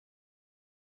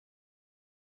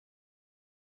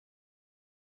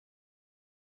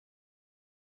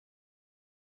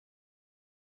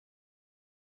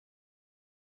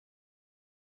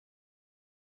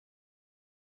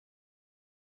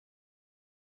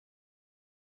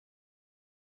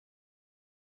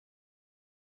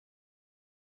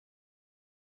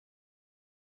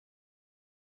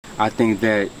I think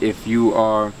that if you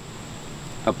are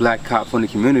a black cop from the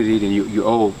community, then you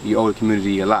owe the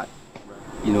community a lot.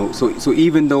 You know, so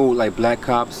even though like black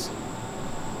cops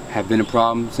have been a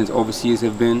problem since overseas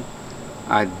have been,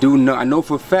 I know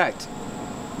for a fact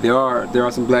there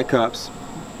are some black cops,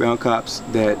 brown cops,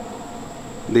 that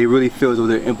they really feel as though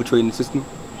they're infiltrating the system.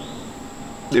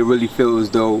 They really feel as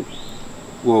though,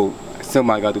 well,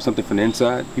 somebody got to do something from the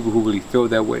inside. People who really feel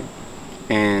that way.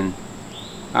 And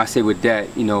I say with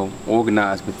that, you know,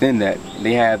 organized within that,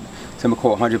 they have something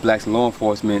called 100 Blacks in Law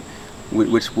Enforcement,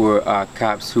 which were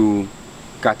cops who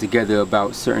got together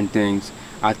about certain things.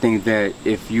 I think that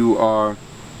if you are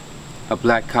a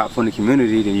black cop from the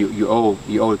community, then you owe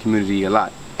the community a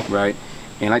lot, right?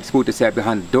 And like the spook that sat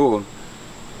behind the door,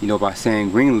 you know, by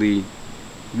saying Greenlee,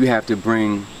 you have to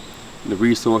bring the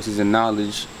resources and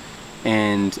knowledge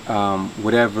and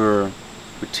whatever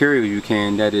material you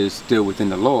can that is still within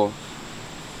the law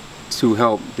to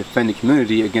help defend the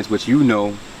community against what you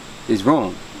know is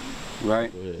wrong,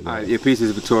 right? Your piece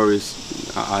is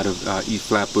Victorious out of East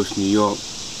Flatbush, New York.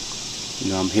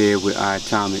 You know, I'm here with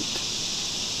Atomic,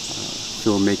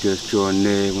 filmmaker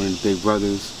extraordinaire, one of the big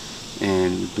brothers,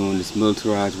 and we're doing this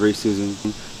militarized racism,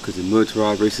 because the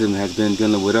militarized racism has been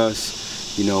dealing with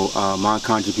us. You know, my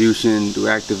contribution through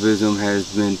activism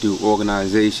has been through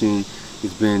organization,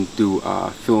 it's been through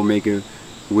filmmaker,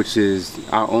 which is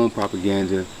our own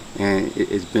propaganda, and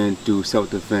it's been through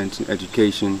self-defense and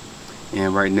education.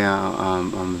 And right now,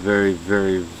 I'm very,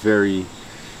 very, very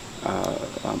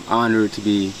I'm honored to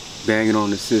be banging on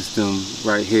the system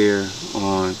right here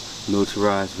on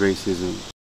militarized racism.